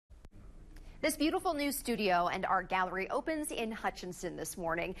This beautiful new studio and art gallery opens in Hutchinson this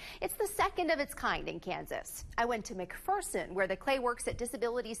morning. It's the second of its kind in Kansas. I went to McPherson, where the Clayworks at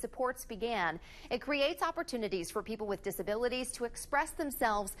Disability Supports began. It creates opportunities for people with disabilities to express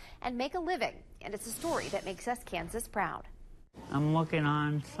themselves and make a living. And it's a story that makes us Kansas proud. I'm working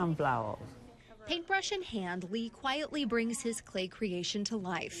on sunflowers. Paintbrush in hand, Lee quietly brings his clay creation to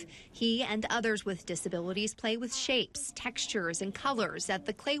life. He and others with disabilities play with shapes, textures, and colors at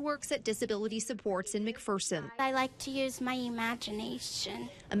the Clayworks at Disability Supports in McPherson. I like to use my imagination.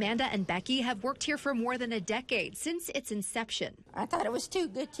 Amanda and Becky have worked here for more than a decade, since its inception. I thought it was too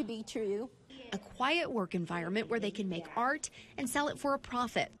good to be true. A quiet work environment where they can make art and sell it for a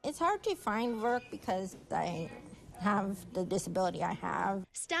profit. It's hard to find work because I have the disability I have.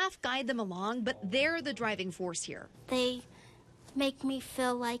 Staff guide them along, but they're the driving force here. They make me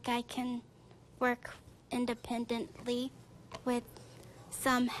feel like I can work independently with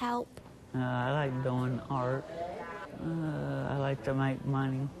some help. I like doing art. I like to make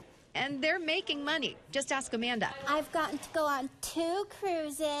money. And they're making money. Just ask Amanda. I've gotten to go on 2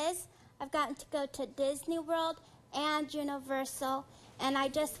 cruises. I've gotten to go to Disney World and Universal, and I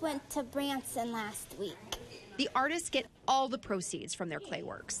just went to Branson last week. The artists get all the proceeds from their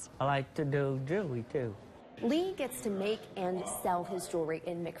Clayworks. I like to do jewelry too. Lee gets to make and sell his jewelry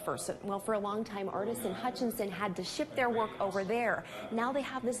in McPherson. Well, for a long time, artists in Hutchinson had to ship their work over there. Now they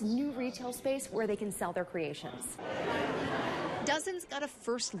have this new retail space where they can sell their creations. Dozens got a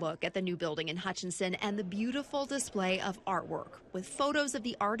first look at the new building in Hutchinson and the beautiful display of artwork with photos of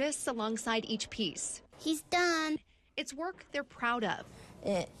the artists alongside each piece. He's done. It's work they're proud of.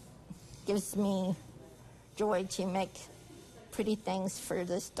 It gives me joy to make pretty things for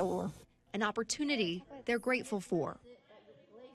the store. An opportunity they're grateful for.